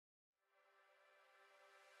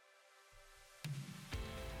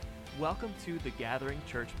Welcome to the Gathering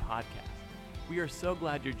Church podcast. We are so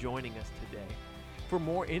glad you're joining us today. For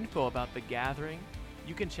more info about The Gathering,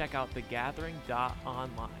 you can check out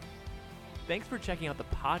thegathering.online. Thanks for checking out the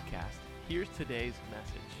podcast. Here's today's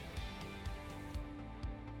message.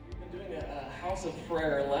 We've been doing a house of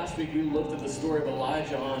prayer. Last week we looked at the story of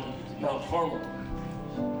Elijah on Mount Carmel.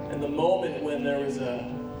 And the moment when there was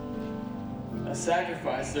a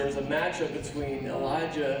sacrifice, there was a matchup between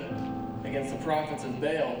Elijah against the prophets of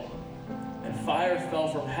Baal. And fire fell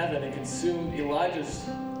from heaven and consumed Elijah's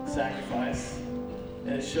sacrifice. And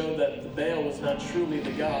it showed that the Baal was not truly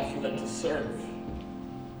the God for them to serve.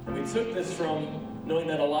 And we took this from knowing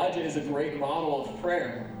that Elijah is a great model of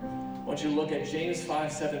prayer. Once you look at James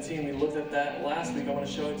 5:17, we looked at that last week. I want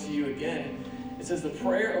to show it to you again. It says, the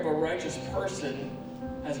prayer of a righteous person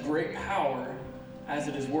has great power as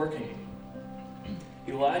it is working.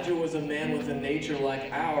 Elijah was a man with a nature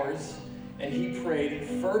like ours, and he prayed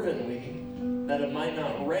fervently that it might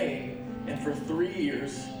not rain, and for 3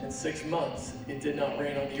 years and 6 months it did not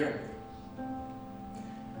rain on the earth.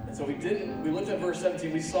 And so we looked at verse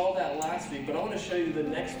 17. We saw that last week, but I want to show you the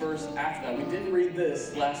next verse after that. We didn't read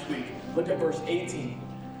this last week. Look at verse 18.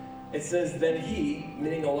 It says, then he,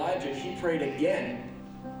 meaning Elijah, he prayed again,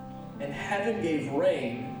 and heaven gave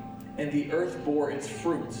rain, and the earth bore its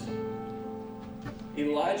fruit.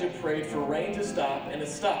 Elijah prayed for rain to stop, and it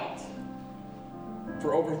stopped.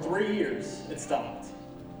 For over 3 years, it stopped.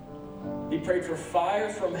 He prayed for fire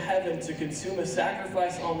from heaven to consume a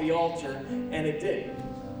sacrifice on the altar, and it did.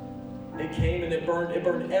 It came and it burned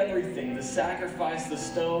everything, the sacrifice, the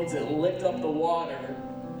stones, it licked up the water.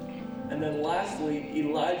 And then lastly,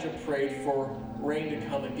 Elijah prayed for rain to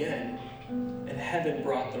come again, and heaven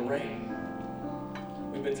brought the rain.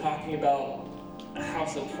 We've been talking about a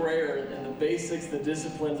house of prayer and the basics, the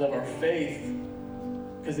disciplines of our faith.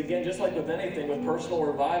 Because again, just like with anything, with personal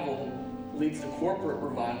revival leads to corporate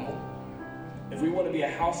revival. If we want to be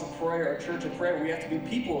a house of prayer, a church of prayer, we have to be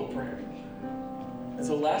people of prayer. And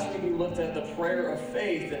so last week we looked at the prayer of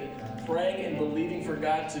faith and praying and believing for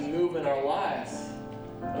God to move in our lives.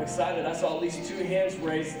 I'm excited. I saw at least 2 hands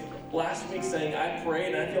raised last week saying, I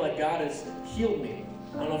prayed and I feel like God has healed me.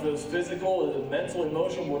 I don't know if it was physical, mental,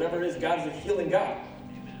 emotional, whatever it is, God is a healing God.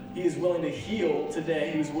 He is willing to heal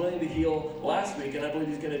today. He was willing to heal last week, and I believe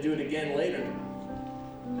he's going to do it again later.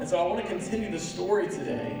 And so I want to continue the story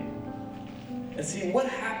today and see what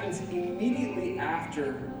happens immediately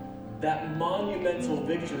after that monumental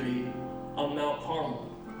victory on Mount Carmel.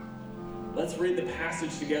 Let's read the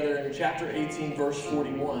passage together in chapter 18, verse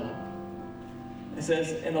 41. It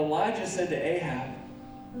says, and Elijah said to Ahab,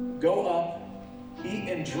 go up, eat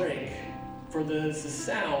and drink, for there is the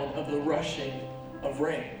sound of the rushing of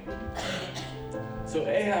rain. So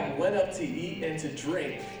Ahab went up to eat and to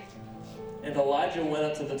drink, and Elijah went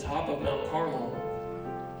up to the top of Mount Carmel.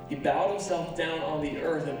 He bowed himself down on the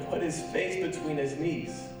earth and put his face between his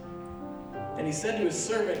knees. And he said to his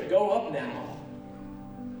servant, go up now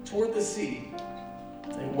toward the sea.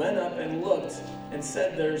 And he went up and looked and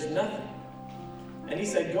said, there's nothing. And he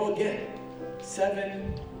said, go again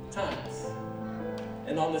 7 times.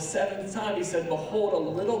 And on the 7th time he said, behold, a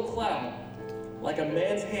little cloud like a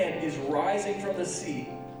man's hand is rising from the sea.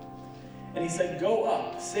 And he said, go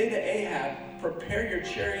up, say to Ahab, prepare your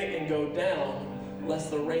chariot and go down, lest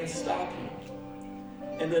the rain stop you.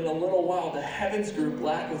 And in a little while the heavens grew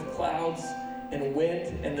black with clouds and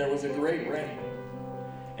wind, and there was a great rain.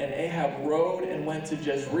 And Ahab rode and went to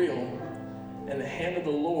Jezreel, and the hand of the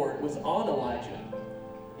Lord was on Elijah.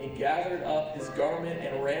 He gathered up his garment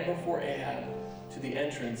and ran before Ahab to the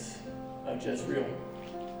entrance of Jezreel.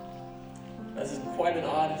 This is quite an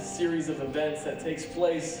odd series of events that takes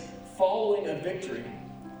place following a victory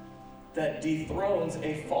that dethrones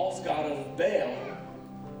a false god of Baal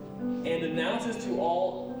and announces to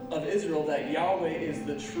all of Israel that Yahweh is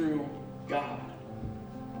the true God.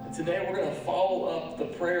 And today we're going to follow up the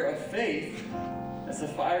prayer of faith as the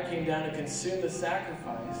fire came down and consumed the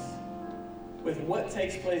sacrifice with what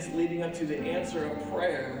takes place leading up to the answer of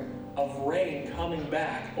prayer of rain coming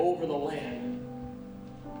back over the land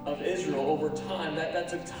of Israel over time. That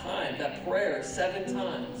took time. That prayer 7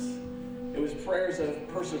 times. It was prayers of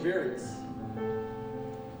perseverance.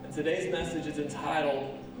 And today's message is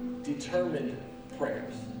entitled Determined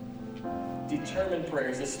Prayers. Determined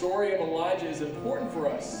prayers. The story of Elijah is important for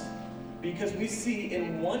us because we see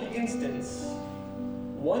in one instance,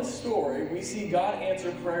 one story, we see God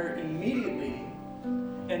answer prayer immediately,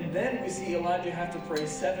 and then we see Elijah have to pray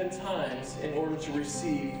 7 times in order to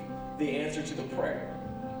receive the answer to the prayer.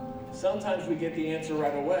 Sometimes we get the answer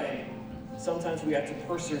right away. Sometimes we have to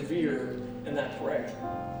persevere in that prayer.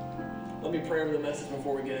 Let me pray over the message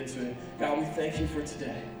before we get into it. God, we thank you for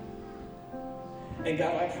today. And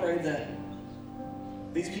God, I pray that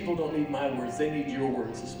these people don't need my words. They need your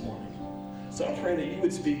words this morning. So I pray that you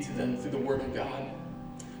would speak to them through the word of God.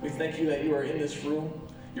 We thank you that you are in this room.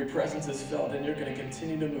 Your presence is felt, and you're going to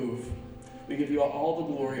continue to move. We give you all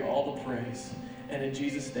the glory, all the praise. And in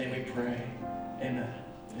Jesus' name we pray. Amen.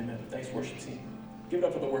 Amen. Thanks, worship team. Give it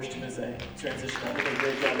up for the worship team as they transition. I think a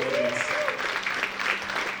great job leading us.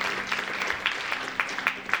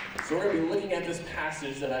 So we're going to be looking at this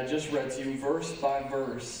passage that I just read to you, verse by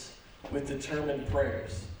verse, with determined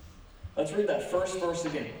prayers. Let's read that first verse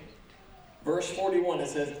again. Verse 41, it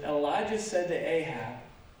says, Elijah said to Ahab,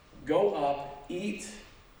 "Go up, eat,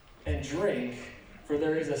 and drink, for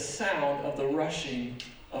there is a sound of the rushing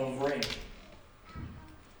of rain."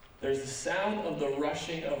 There's the sound of the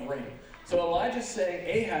rushing of rain. So Elijah's saying,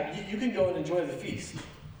 Ahab, you can go and enjoy the feast.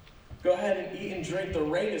 Go ahead and eat and drink. The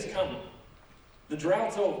rain is coming. The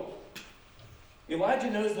drought's over.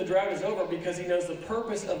 Elijah knows the drought is over because he knows the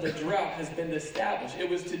purpose of the drought has been established. It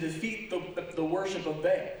was to defeat the worship of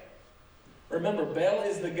Baal. Remember, Baal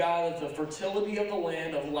is the god of the fertility of the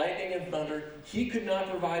land, of lightning and thunder. He could not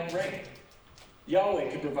provide rain.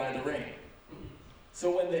 Yahweh could provide the rain.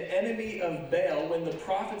 So when the enemy of Baal, when the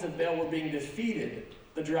prophets of Baal were being defeated,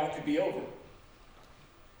 the drought could be over.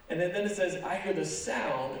 And then it says, I hear the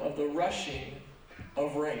sound of the rushing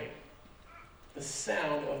of rain. The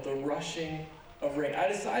sound of the rushing of rain. I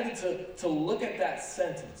decided to look at that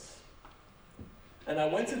sentence. And I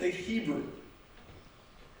went to the Hebrew.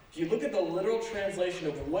 If you look at the literal translation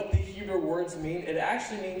of what the Hebrew words mean, it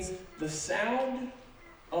actually means the sound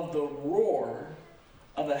of the roar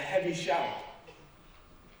of a heavy shower.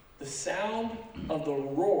 The sound of the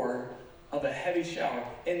roar of a heavy shower.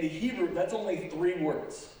 In the Hebrew, that's only 3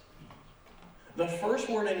 words. The first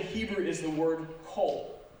word in Hebrew is the word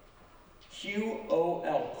kol.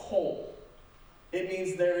 Q-O-L, kol. It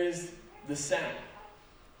means there is the sound.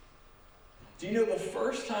 Do you know the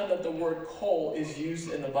first time that the word kol is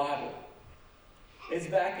used in the Bible? It's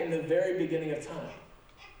back in the very beginning of time.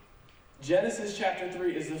 Genesis chapter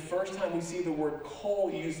 3 is the first time we see the word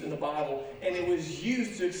kol used in the Bible, and it was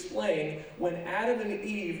used to explain when Adam and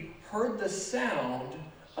Eve heard the sound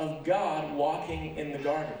of God walking in the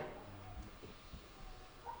garden.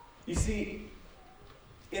 You see,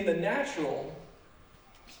 in the natural,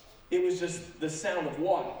 it was just the sound of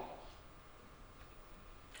water.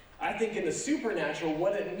 I think in the supernatural,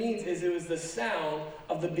 what it means is it was the sound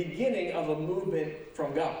of the beginning of a movement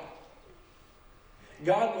from God.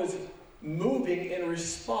 God was moving in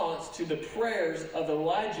response to the prayers of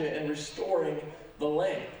Elijah and restoring the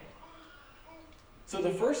land. So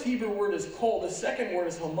the first Hebrew word is kol. The second word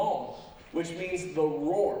is hamal, which means the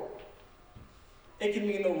roar. It can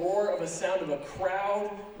mean the roar of a sound of a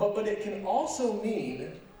crowd, but it can also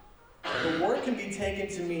mean, the word can be taken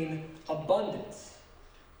to mean abundance.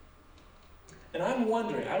 And I'm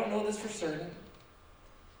wondering, I don't know this for certain,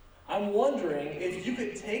 I'm wondering if you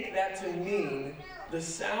could take that to mean the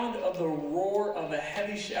sound of the roar of a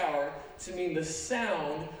heavy shower to mean the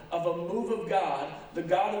sound of a move of God, the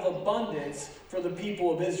God of abundance for the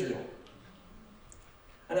people of Israel.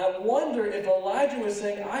 And I wonder if Elijah was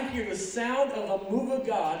saying, I hear the sound of a move of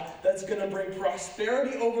God that's going to bring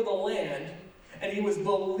prosperity over the land, and he was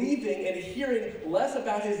believing and hearing less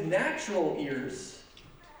about his natural ears,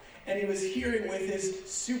 and he was hearing with his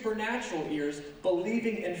supernatural ears,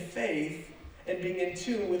 believing in faith and being in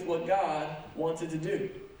tune with what God wanted to do.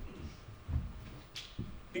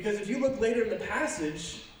 Because if you look later in the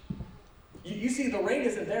passage, you see the rain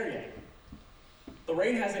isn't there yet. The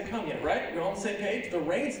rain hasn't come yet, right? We're on the same page? The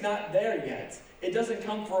rain's not there yet. It doesn't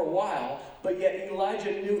come for a while, but yet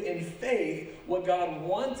Elijah knew in faith what God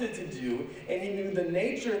wanted to do, and he knew the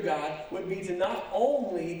nature of God would be to not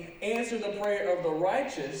only answer the prayer of the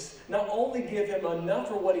righteous, not only give him enough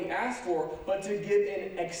for what he asked for, but to give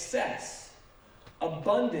in excess,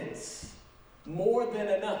 abundance, more than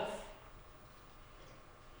enough.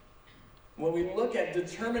 When we look at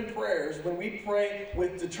determined prayers, when we pray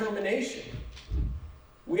with determination,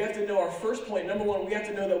 we have to know our first point. Number one, we have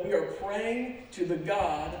to know that we are praying to the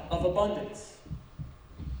God of abundance.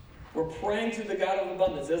 We're praying to the God of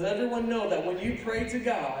abundance. Does everyone know that when you pray to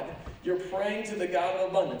God, you're praying to the God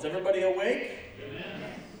of abundance? Everybody awake?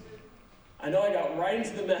 Amen. I know I got right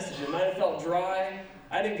into the message. It might have felt dry.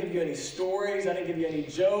 I didn't give you any stories. I didn't give you any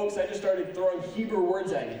jokes. I just started throwing Hebrew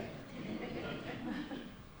words at you.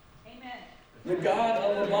 Amen. The God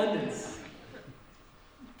of abundance.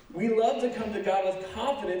 We love to come to God with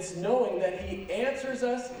confidence, knowing that he answers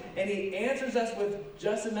us, and he answers us with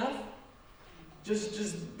just enough.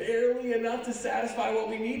 just barely enough to satisfy what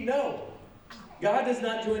we need? No. God does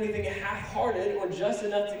not do anything half-hearted or just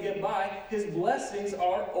enough to get by. His blessings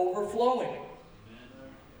are overflowing.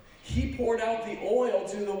 He poured out the oil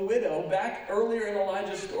to the widow. Back earlier in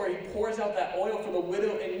Elijah's story, he pours out that oil for the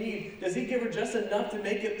widow in need. Does he give her just enough to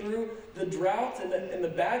make it through the drought and the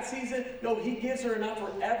bad season? No, he gives her enough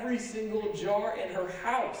for every single jar in her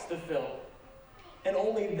house to fill. And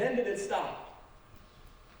only then did it stop.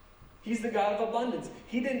 He's the God of abundance.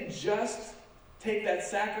 He didn't just take that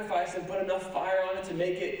sacrifice and put enough fire on it to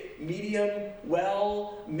make it medium,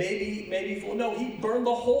 well, maybe full. No, he burned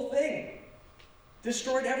the whole thing.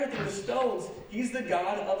 Destroyed everything, the stones. He's the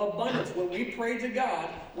God of abundance. When we pray to God,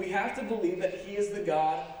 we have to believe that he is the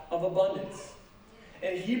God of abundance.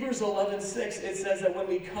 In Hebrews 11:6, it says that when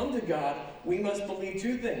we come to God, we must believe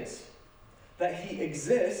two things. That he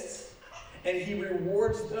exists, and he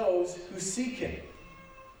rewards those who seek him.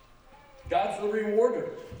 God's the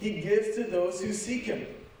rewarder. He gives to those who seek him.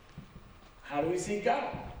 How do we seek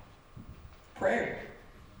God? Prayer.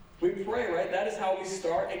 We pray, right? That is how we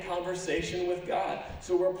start a conversation with God.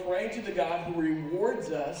 So we're praying to the God who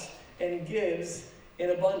rewards us and gives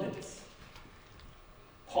in abundance.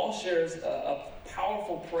 Paul shares a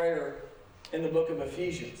powerful prayer in the book of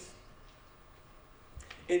Ephesians.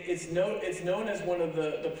 It's known as one of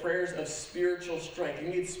the prayers of spiritual strength. You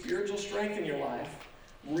need spiritual strength in your life.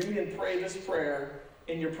 Read and pray this prayer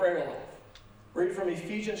in your prayer life. Read from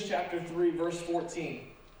Ephesians chapter 3, verse 14.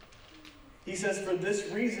 He says, "For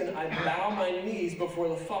this reason I bow my knees before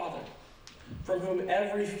the Father, from whom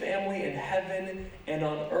every family in heaven and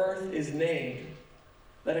on earth is named,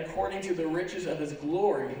 that according to the riches of his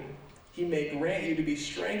glory, he may grant you to be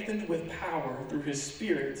strengthened with power through his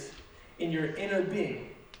Spirit in your inner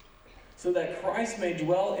being, so that Christ may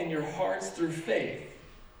dwell in your hearts through faith,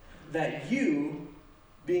 that you,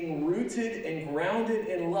 being rooted and grounded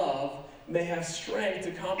in love, may have strength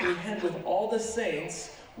to comprehend with all the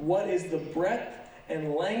saints what is the breadth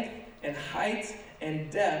and length and height and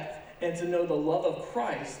depth, and to know the love of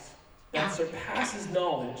Christ that surpasses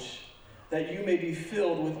knowledge, that you may be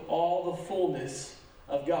filled with all the fullness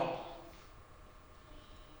of God."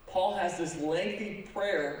 Paul has this lengthy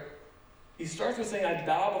prayer. He starts with saying, "I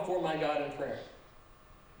bow before my God in prayer."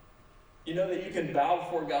 You know that you can bow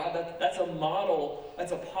before God? That's a model,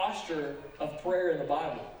 that's a posture of prayer in the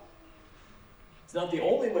Bible. It's not the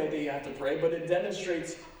only way that you have to pray, but it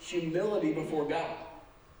demonstrates humility before God.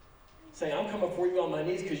 Saying, "I'm coming before you on my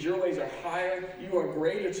knees because your ways are higher, you are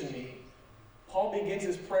greater to me." Paul begins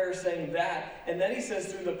his prayer saying that, and then he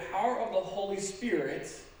says, through the power of the Holy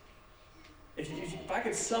Spirit, if I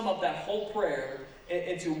could sum up that whole prayer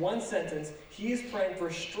into one sentence, he is praying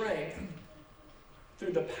for strength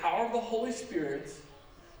through the power of the Holy Spirit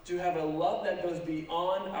to have a love that goes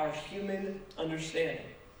beyond our human understanding.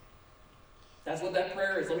 That's what that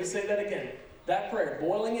prayer is. Let me say that again. That prayer,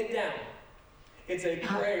 boiling it down, it's a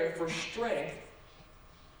prayer for strength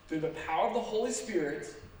through the power of the Holy Spirit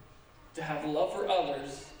to have love for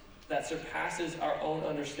others that surpasses our own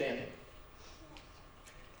understanding.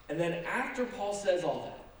 And then after Paul says all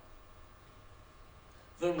that,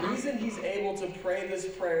 the reason he's able to pray this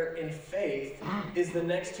prayer in faith is the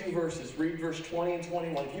next two verses. Read verse 20 and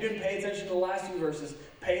 21. If you didn't pay attention to the last two verses,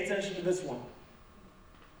 pay attention to this one.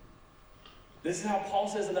 This is how Paul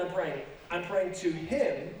says that I'm praying. I'm praying to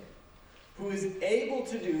him who is able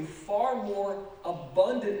to do far more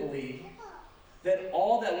abundantly than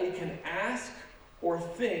all that we can ask or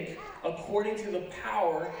think, according to the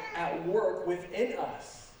power at work within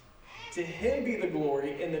us. To him be the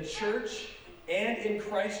glory in the church and in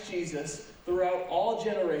Christ Jesus throughout all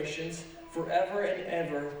generations, forever and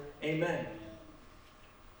ever. Amen.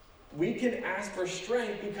 We can ask for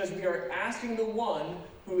strength because we are asking the one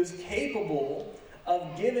who is capable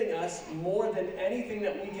of giving us more than anything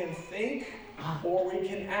that we can think or we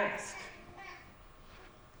can ask.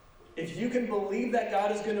 If you can believe that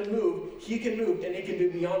God is going to move, he can move, and he can do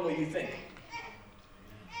beyond what you think.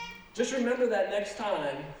 Just remember that next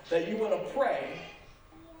time that you want to pray,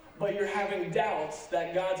 but you're having doubts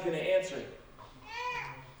that God's going to answer.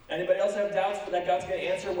 Anybody else have doubts that God's going to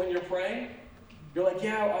answer when you're praying? You're like,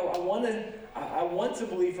 yeah, I want to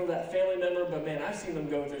believe for that family member, but man, I've seen them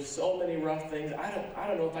go through so many rough things. I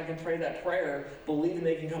don't know if I can pray that prayer, believing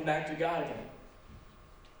they can come back to God again.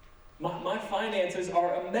 My finances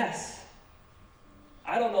are a mess.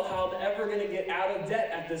 I don't know how I'm ever going to get out of debt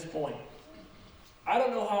at this point. I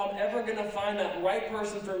don't know how I'm ever going to find that right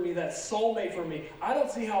person for me, that soulmate for me. I don't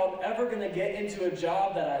see how I'm ever going to get into a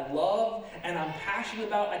job that I love and I'm passionate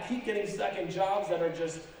about. I keep getting stuck in jobs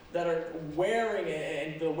that are wearing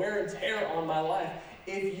and the wear and tear on my life.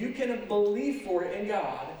 If you can believe for it in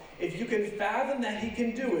God, if you can fathom that He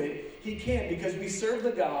can do it, He can, because we serve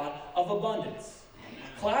the God of abundance.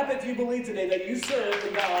 Clap if you believe today that you serve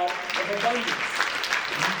the God of abundance.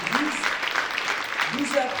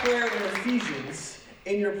 Use that prayer in Ephesians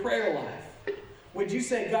in your prayer life. Would you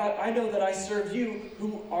say, God, I know that I serve you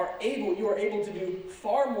you are able to do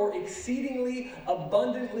far more, exceedingly,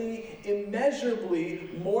 abundantly, immeasurably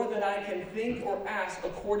more than I can think or ask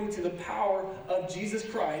according to the power of Jesus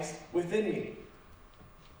Christ within me.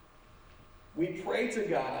 We pray to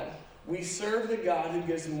God. We serve the God who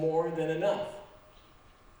gives more than enough.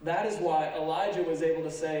 That is why Elijah was able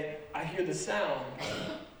to say, I hear the sound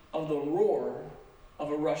of the roar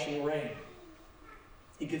of a rushing rain.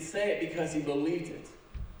 He could say it because he believed it.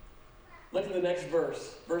 Look at the next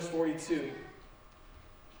verse, verse 42.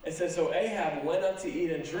 It says, so Ahab went up to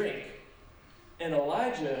eat and drink, and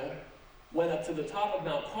Elijah went up to the top of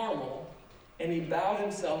Mount Carmel, and he bowed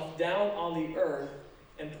himself down on the earth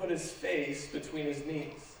and put his face between his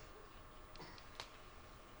knees.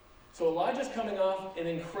 So Elijah's coming off an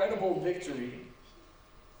incredible victory.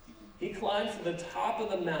 He climbs to the top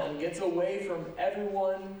of the mountain, gets away from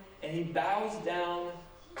everyone, and he bows down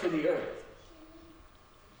to the earth.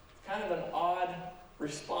 It's kind of an odd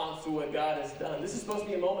response to what God has done. This is supposed to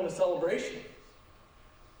be a moment of celebration.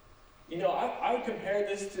 You know, I would compare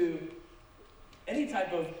this to any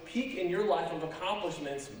type of peak in your life of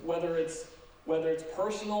accomplishments, whether it's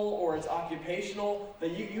personal or it's occupational,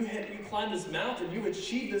 that you climb this mountain, you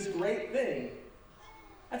achieve this great thing.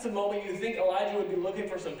 That's a moment you think Elijah would be looking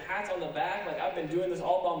for some pats on the back, like, I've been doing this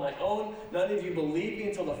all by my own. None of you believed me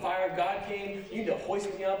until the fire of God came. You need to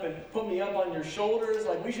hoist me up and put me up on your shoulders.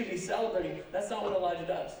 Like, we should be celebrating. That's not what Elijah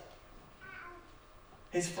does.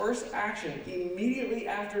 His first action immediately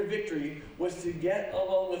after victory was to get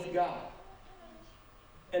alone with God.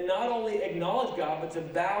 And not only acknowledge God, but to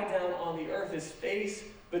bow down on the earth, his face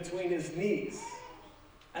between his knees.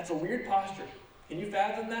 That's a weird posture. Can you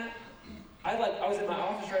fathom that? I was in my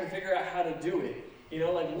office trying to figure out how to do it. You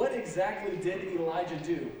know, like, what exactly did Elijah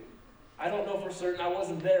do? I don't know for certain. I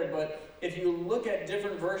wasn't there, but if you look at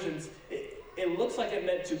different versions, it looks like it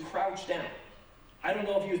meant to crouch down. I don't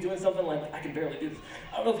know if he was doing something like, I can barely do this.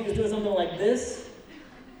 I don't know if he was doing something like this.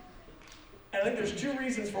 And I think there's two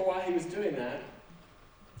reasons for why he was doing that.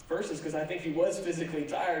 First is because I think he was physically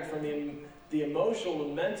tired from the emotional,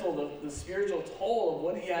 the mental, the spiritual toll of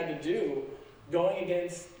what he had to do going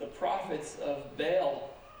against the prophets of Baal.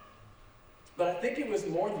 But I think it was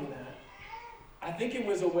more than that. I think it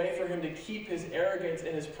was a way for him to keep his arrogance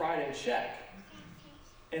and his pride in check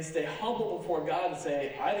and stay humble before God and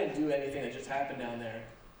say, I didn't do anything that just happened down there.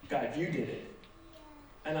 God, you did it.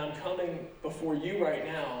 And I'm coming before you right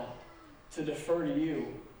now to defer to you.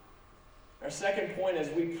 Our second point as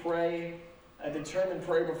we pray, a determined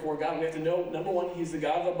prayer before God, we have to know, number one, he's the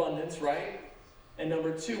God of abundance, right? And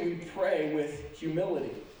number two, we pray with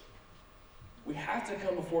humility. We have to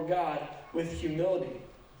come before God with humility.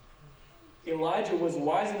 Elijah was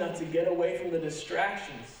wise enough to get away from the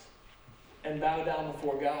distractions and bow down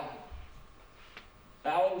before God.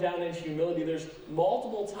 Bowing down in humility. There's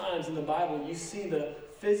multiple times in the Bible you see the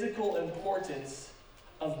physical importance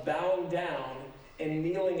of bowing down and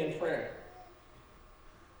kneeling in prayer.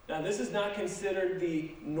 Now, this is not considered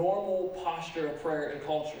the normal posture of prayer in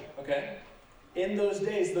culture, okay? In those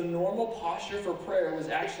days, the normal posture for prayer was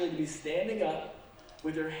actually to be standing up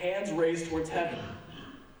with your hands raised towards heaven,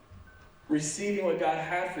 receiving what God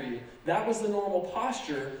had for you. That was the normal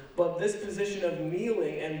posture, but this position of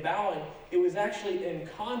kneeling and bowing, it was actually in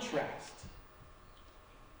contrast,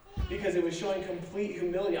 because it was showing complete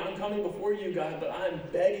humility. I'm coming before you, God, but I'm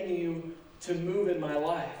begging you to move in my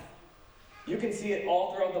life. You can see it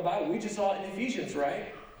all throughout the Bible. We just saw it in Ephesians, right?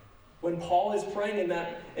 When Paul is praying in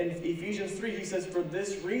Ephesians 3, he says, for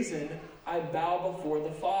this reason, I bow before the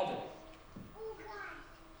Father.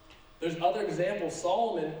 There's other examples.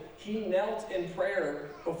 Solomon, he knelt in prayer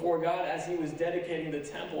before God as he was dedicating the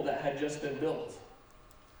temple that had just been built.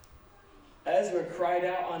 Ezra cried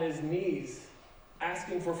out on his knees,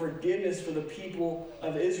 asking for forgiveness for the people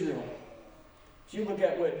of Israel. If you look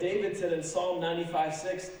at what David said in Psalm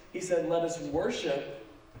 95:6, he said, let us worship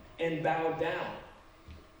and bow down.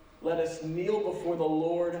 Let us kneel before the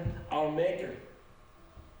Lord our Maker.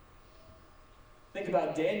 Think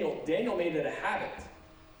about Daniel. Daniel made it a habit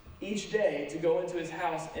each day to go into his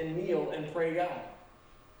house and kneel and pray God.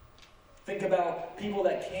 Think about people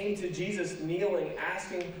that came to Jesus kneeling,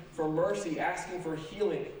 asking for mercy, asking for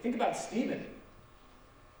healing. Think about Stephen,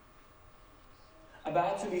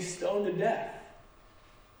 about to be stoned to death.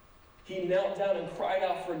 He knelt down and cried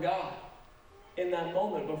out for God in that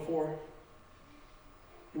moment before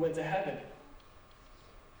He went to heaven.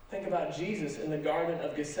 Think about Jesus in the Garden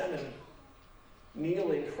of Gethsemane,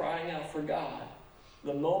 kneeling, crying out for God,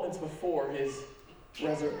 the moments before his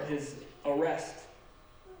arrest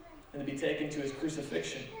and to be taken to his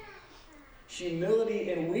crucifixion.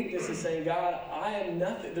 Humility and weakness is saying, God, I am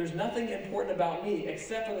nothing. There's nothing important about me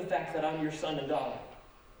except for the fact that I'm your son and daughter.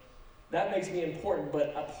 That makes me important,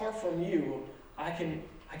 but apart from you, I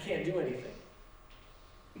can't do anything.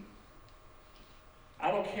 I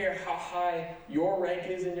don't care how high your rank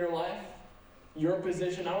is in your life, your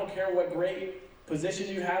position. I don't care what great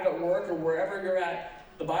position you have at work or wherever you're at.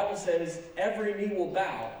 The Bible says every knee will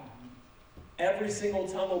bow. Every single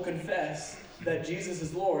tongue will confess that Jesus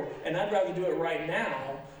is Lord. And I'd rather do it right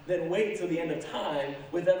now than wait till the end of time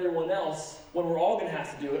with everyone else when we're all going to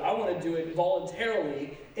have to do it. I want to do it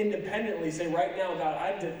voluntarily, independently. Say, right now, God,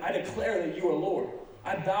 I declare that you are Lord.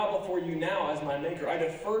 I bow before you now as my maker. I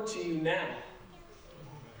defer to you now.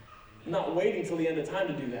 I'm not waiting till the end of time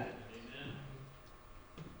to do that.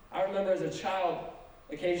 I remember as a child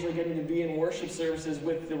occasionally getting to be in worship services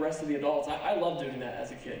with the rest of the adults. I loved doing that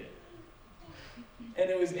as a kid. And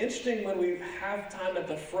it was interesting when we have time at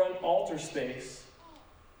the front altar space,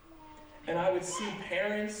 and I would see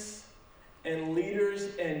parents and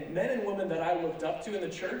leaders and men and women that I looked up to in the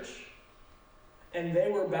church, and they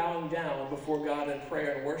were bowing down before God in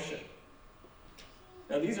prayer and worship.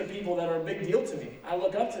 Now, these are people that are a big deal to me. I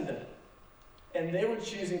look up to them. And they were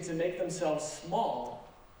choosing to make themselves small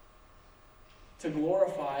to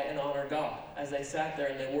glorify and honor God as they sat there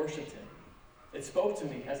and they worshiped him. It spoke to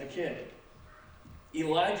me as a kid.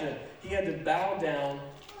 Elijah, he had to bow down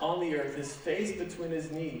on the earth, his face between his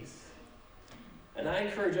knees. And I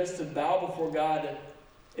encourage us to bow before God.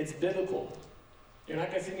 It's biblical. You're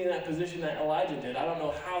not going to see me in that position that Elijah did. I don't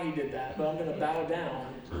know how he did that, but I'm going to bow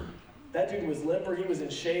down. That dude was limber. He was in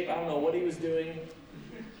shape. I don't know what he was doing.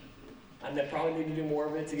 I probably need to do more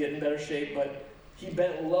of it to get in better shape, but he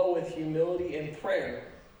bent low with humility and prayer.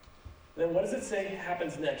 Then what does it say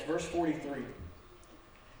happens next? Verse 43.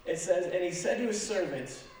 It says, and he said to his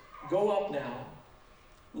servants, go up now,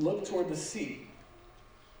 look toward the sea.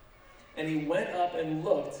 And he went up and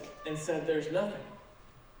looked and said, there's nothing.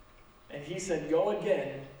 And he said, go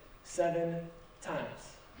again 7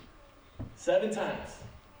 times. 7 times.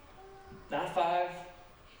 Not 5,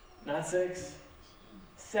 not 6.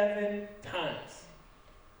 7 times.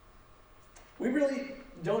 We really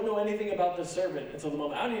don't know anything about the servant until the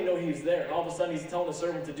moment. I don't even know he was there. And all of a sudden he's telling the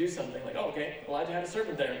servant to do something. Like, oh, okay, Elijah had a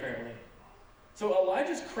servant there apparently. So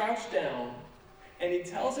Elijah's crouched down and he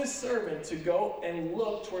tells his servant to go and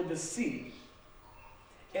look toward the sea.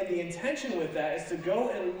 And the intention with that is to go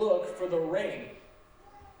and look for the rain.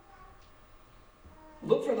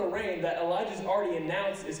 Look for the rain that Elijah's already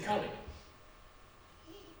announced is coming.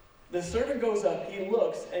 The servant goes up, he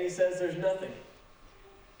looks, and he says, there's nothing.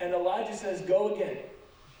 And Elijah says, go again.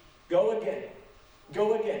 Go again.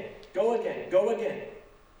 Go again. Go again. Go again.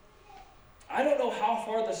 I don't know how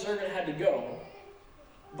far the servant had to go,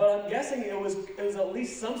 but I'm guessing it was at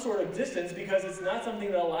least some sort of distance because it's not something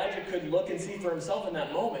that Elijah could look and see for himself in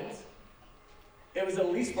that moment. It was at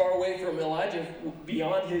least far away from Elijah,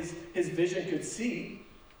 beyond his vision could see.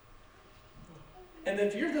 And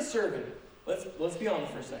if you're the servant, let's be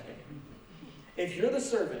honest for a second. If you're the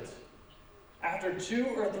servant, after 2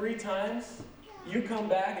 or 3 times, you come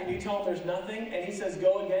back and you tell him there's nothing, and he says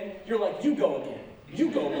go again, you're like, you go again. You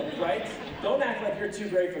go, right? Don't act like you're too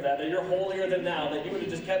great for that you're holier than thou, that you would have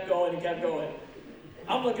just kept going and kept going.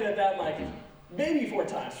 I'm looking at that like, maybe 4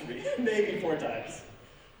 times for me. Maybe 4 times.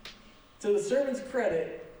 To the servant's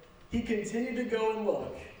credit, he continued to go and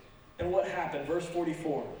look. And what happened? Verse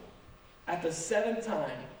 44. At the 7th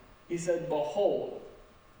time, he said, behold,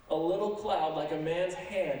 a little cloud like a man's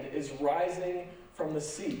hand is rising from the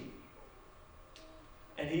sea.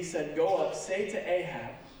 And he said, go up, say to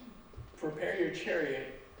Ahab, prepare your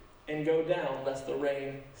chariot and go down, lest the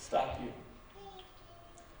rain stop you.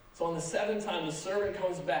 So on the 7th time, the servant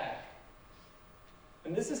comes back.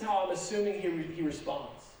 And this is how I'm assuming he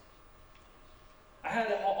responds. I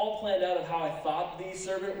had it all planned out of how I thought the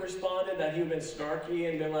servant responded, that he would have been snarky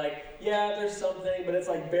and been like, yeah, there's something, but it's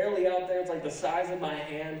like barely out there. It's like the size of my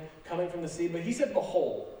hand coming from the sea. But he said,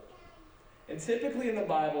 behold. And typically in the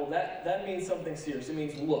Bible, that means something serious. It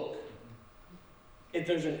means look. If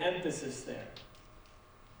there's an emphasis there.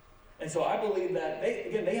 And so I believe that,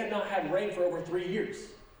 they had not had rain for over 3 years.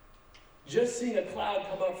 Just seeing a cloud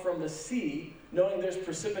come up from the sea, knowing there's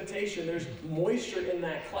precipitation, there's moisture in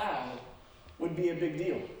that cloud, would be a big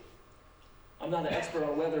deal. I'm not an expert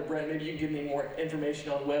on weather, Brent. Maybe you can give me more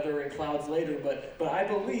information on weather and clouds later, but I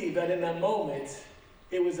believe that in that moment,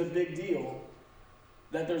 it was a big deal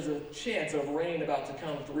that there's a chance of rain about to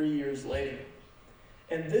come 3 years later.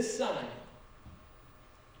 And this sign,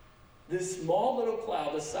 this small little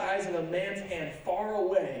cloud the size of a man's hand far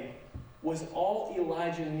away, was all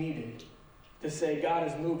Elijah needed to say, God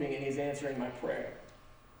is moving and he's answering my prayer.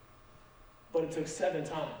 But it took 7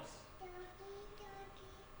 times.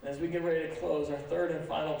 And as we get ready to close, our third and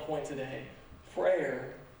final point today,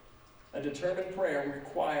 prayer, a determined prayer,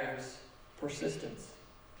 requires persistence.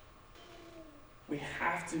 We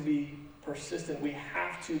have to be persistent. We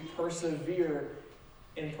have to persevere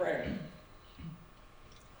in prayer.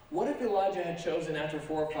 What if Elijah had chosen after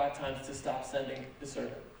 4 or 5 times to stop sending the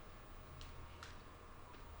servant?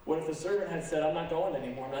 What if the servant had said, I'm not going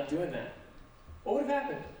anymore, I'm not doing that? What would have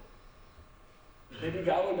happened? Maybe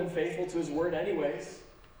God would have been faithful to his word anyways.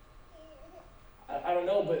 I don't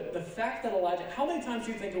know, but the fact that Elijah, how many times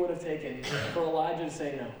do you think it would have taken for Elijah to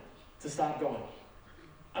say no, to stop going?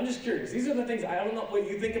 I'm just curious. These are the things, I don't know what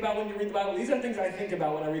you think about when you read the Bible. These are the things I think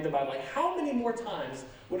about when I read the Bible. Like, how many more times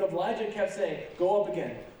would Elijah kept saying, go up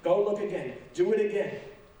again, go look again, do it again?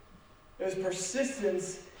 It was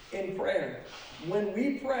persistence in prayer. When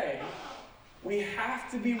we pray, we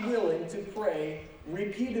have to be willing to pray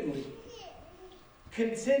repeatedly,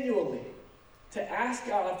 continually, to ask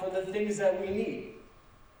God for the things that we need.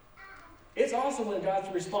 It's awesome when God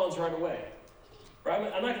responds right away. Right?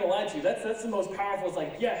 I'm not going to lie to you. That's the most powerful. It's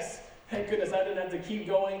like, yes, thank goodness I didn't have to keep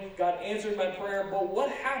going. God answered my prayer. But what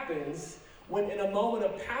happens when in a moment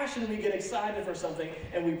of passion we get excited for something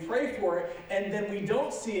and we pray for it and then we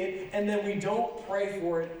don't see it and then we don't pray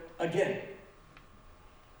for it again?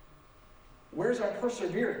 Where's our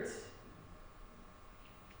perseverance?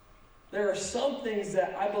 There are some things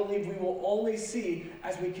that I believe we will only see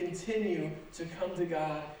as we continue to come to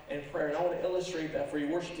God in prayer. And I want to illustrate that for you.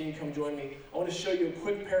 Worship team, come join me. I want to show you a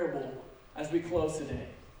quick parable as we close today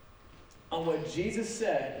on what Jesus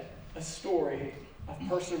said, a story of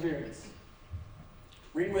perseverance.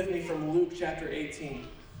 Read with me from Luke chapter 18.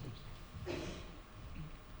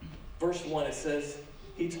 Verse 1, it says,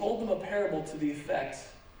 he told them a parable to the effect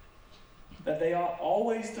that they ought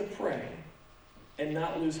always to pray and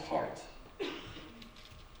not lose heart.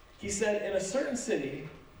 He said, in a certain city,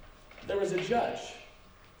 there was a judge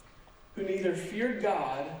who neither feared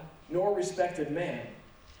God nor respected man.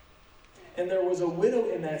 And there was a widow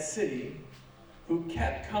in that city who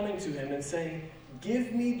kept coming to him and saying,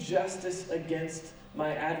 give me justice against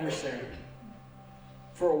my adversary.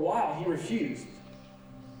 For a while he refused.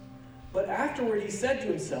 But afterward he said to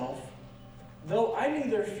himself, though I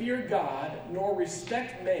neither fear God nor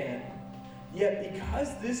respect man, yet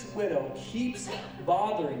because this widow keeps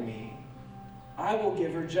bothering me, I will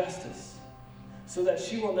give her justice, so that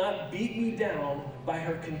she will not beat me down by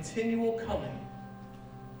her continual coming.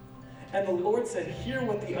 And the Lord said, hear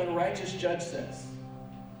what the unrighteous judge says.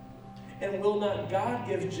 And will not God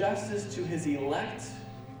give justice to his elect,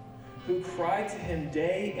 who cry to him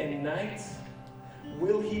day and night?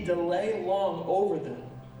 Will he delay long over them?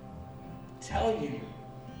 Tell you,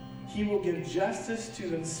 he will give justice to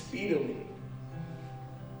them speedily.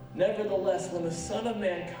 Nevertheless, when the Son of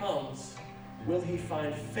Man comes, will he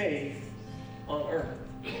find faith on earth?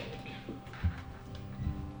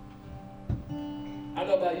 I don't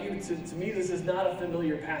know about you, to me this is not a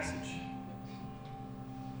familiar passage.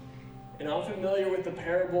 And I'm familiar with the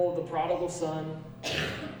parable of the prodigal son.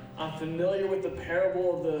 I'm familiar with the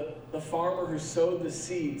parable of the farmer who sowed the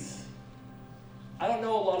seeds. I don't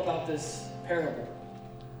know a lot about this parable.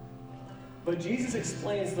 But Jesus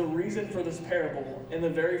explains the reason for this parable in the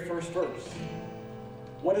very first verse.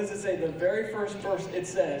 What does it say? The very first verse, it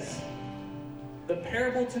says, the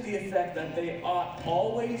parable to the effect that they ought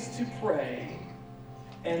always to pray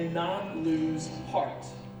and not lose heart.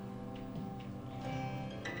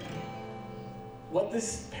 What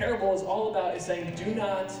this parable is all about is saying, do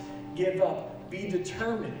not give up. Be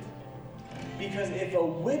determined. Because if a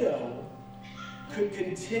widow could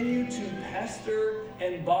continue to pester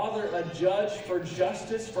and bother a judge for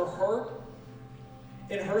justice for her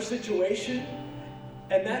in her situation,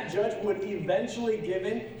 and that judge would eventually give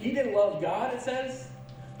in. He didn't love God, it says.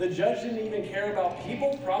 The judge didn't even care about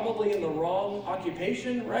people, probably in the wrong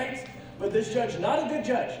occupation, right? But this judge, not a good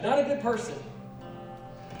judge, not a good person.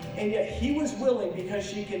 And yet he was willing, because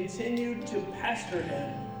she continued to pester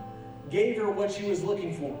him, gave her what she was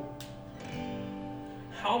looking for.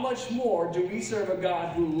 How much more do we serve a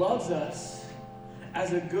God who loves us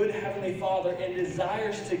as a good Heavenly Father and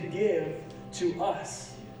desires to give to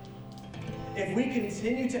us? If we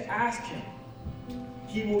continue to ask Him,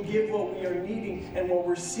 He will give what we are needing and what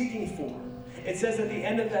we're seeking for. It says at the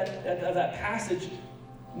end of that passage,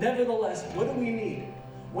 nevertheless, what do we need?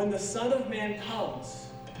 when the Son of Man comes,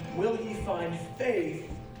 will he find faith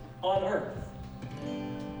on earth?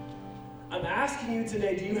 I'm asking you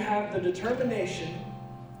today, do you have the determination,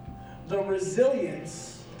 the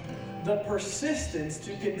resilience, the persistence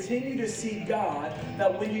to continue to seek God,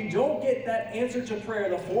 that when you don't get that answer to prayer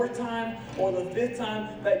the 4th time or the 5th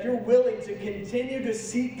time, that you're willing to continue to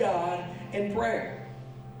seek God in prayer?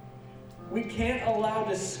 We can't allow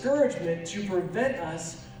discouragement to prevent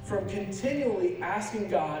us from continually asking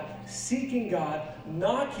God, seeking God,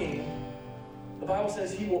 knocking. The Bible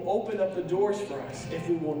says he will open up the doors for us if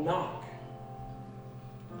we will knock.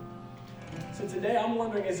 So today I'm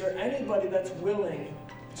wondering, is there anybody that's willing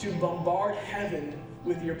to bombard heaven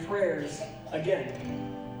with your prayers again?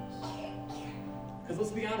 Because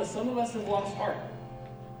let's be honest, some of us have lost heart.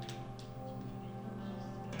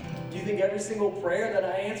 Do you think every single prayer that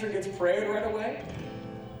I answer gets prayed right away?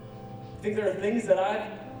 You think there are things that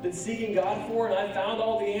I've been seeking God for and I've found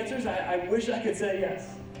all the answers? I wish I could say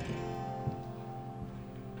yes.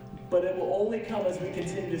 But it will only come as we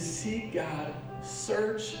continue to seek God,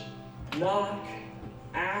 search, knock,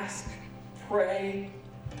 ask, pray.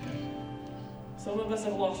 Some of us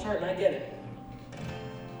have lost heart, and I get it.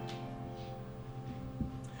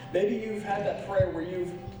 Maybe you've had that prayer where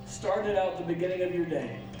you've started out the beginning of your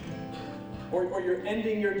day, or you're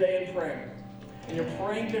ending your day in prayer, and you're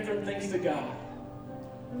praying different things to God,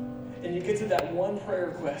 and you get to that one prayer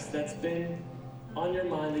request that's been on your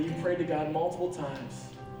mind that you've prayed to God multiple times,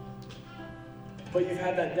 but you've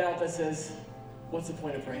had that doubt that says, what's the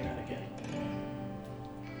point of praying that again?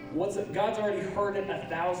 God's already heard it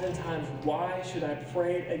 1,000 times. Why should I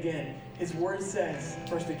pray it again? His word says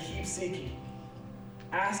for us to keep seeking.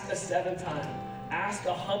 Ask a 7th time. Ask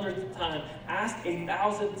 100th time. Ask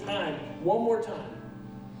 1,000th time. One more time.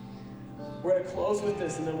 We're going to close with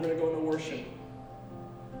this, and then we're going to go into worship.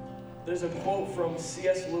 There's a quote from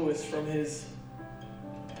C.S. Lewis from his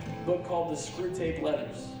book called The Screwtape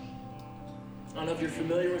Letters. I don't know if you're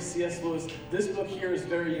familiar with C.S. Lewis. This book here is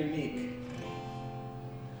very unique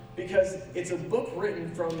because it's a book written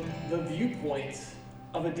from the viewpoint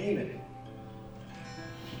of a demon.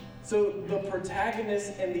 So the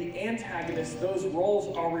protagonist and the antagonist, those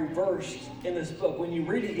roles are reversed in this book. When you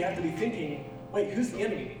read it, you have to be thinking, wait, who's the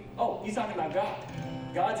enemy? Oh, he's talking about God.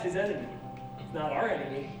 God's his enemy. It's not our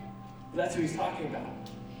enemy. That's who he's talking about.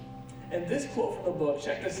 And this quote from the book,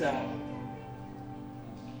 check this out.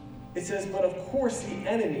 It says, but of course the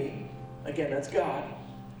enemy, again, that's God,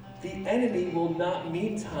 the enemy will not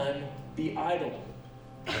meantime be idle.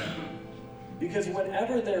 Because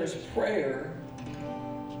whenever there's prayer,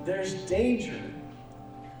 there's danger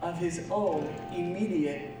of his own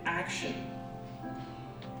immediate action.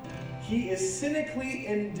 He is cynically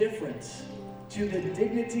indifferent to the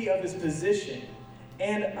dignity of his position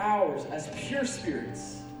and ours as pure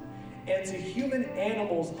spirits, and to human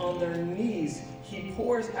animals on their knees he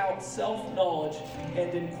pours out self-knowledge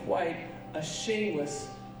and in quite a shameless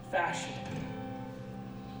fashion.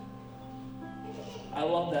 I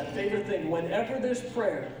love that. Favorite thing, whenever there's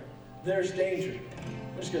prayer, there's danger.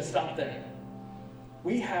 I'm just going to stop there.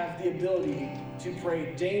 We have the ability to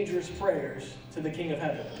pray dangerous prayers to the King of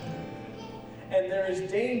Heaven. And there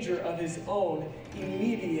is danger of his own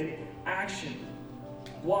immediate action.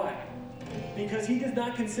 Why? Because he does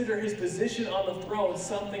not consider his position on the throne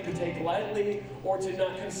something to take lightly or to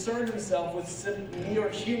not concern himself with mere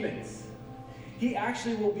humans. He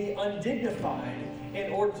actually will be undignified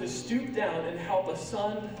in order to stoop down and help a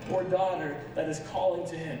son or daughter that is calling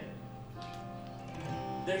to him.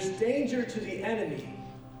 There's danger to the enemy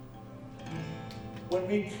when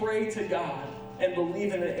we pray to God and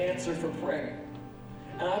believe in an answer for prayer.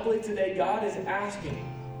 And I believe today God is asking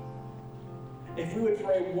if we would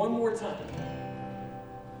pray one more time.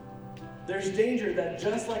 There's danger that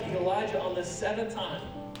just like Elijah on the 7th time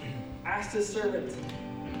asked his servant,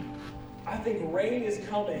 I think rain is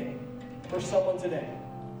coming for someone today.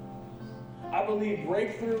 I believe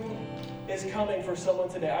breakthrough is coming for someone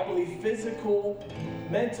today. I believe physical,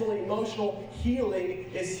 mental, emotional healing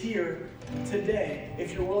is here today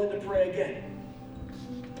if you're willing to pray again.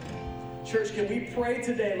 Church, can we pray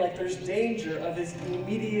today like there's danger of his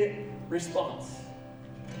immediate response?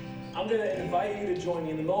 I'm going to invite you to join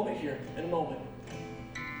me in a moment here, in a moment.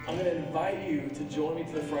 I'm going to invite you to join me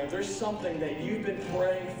to the front. If there's something that you've been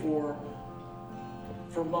praying for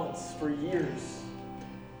months, for years,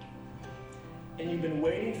 and you've been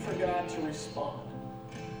waiting for God to respond,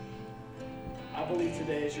 I believe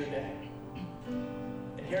today is your day.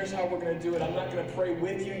 And here's how we're going to do it. I'm not going to pray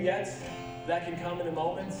with you yet. That can come in a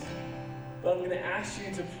moment. But I'm going to ask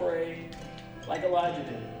you to pray like Elijah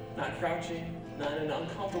did, not crouching, not in an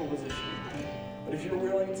uncomfortable position, But if you're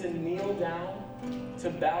willing to kneel down, to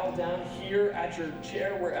bow down here at your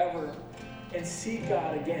chair, wherever, and seek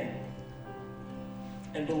God again,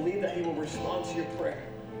 and believe that He will respond to your prayer,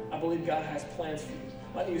 I believe God has plans for you.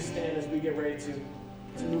 Why don't you stand as we get ready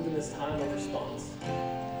to move in this time of response?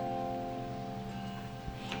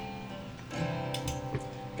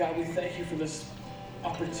 God, we thank you for this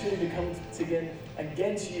opportunity to come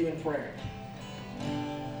again to you in prayer.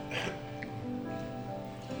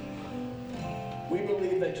 We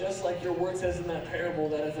believe that just like your word says in that parable,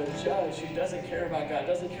 that if a judge who doesn't care about God,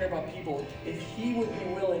 doesn't care about people, if he would be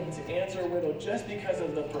willing to answer a widow just because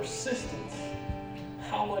of the persistence,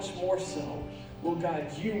 how much more so will God,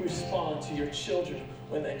 you respond to your children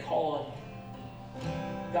when they call on you?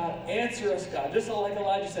 God, answer us, God. Just like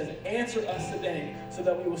Elijah says, answer us today so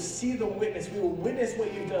that we will see the witness. We will witness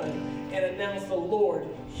what you've done and announce the Lord,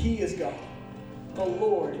 He is God. The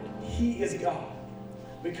Lord, He is God.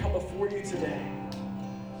 We come before you today.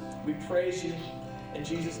 We praise you. In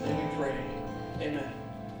Jesus' name we pray. Amen.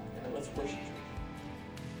 And let's worship you.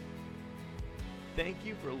 Thank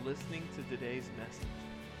you for listening to today's message.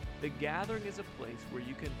 The Gathering is a place where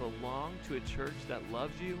you can belong to a church that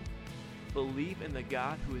loves you, believe in the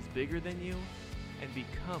God who is bigger than you, and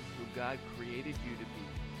become who God created you to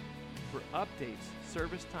be. For updates,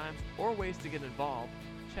 service times, or ways to get involved,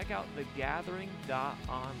 check out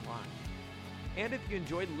thegathering.online. And if you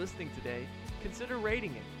enjoyed listening today, consider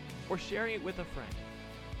rating it or sharing it with a friend.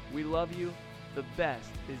 We love you. The best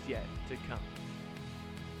is yet to come.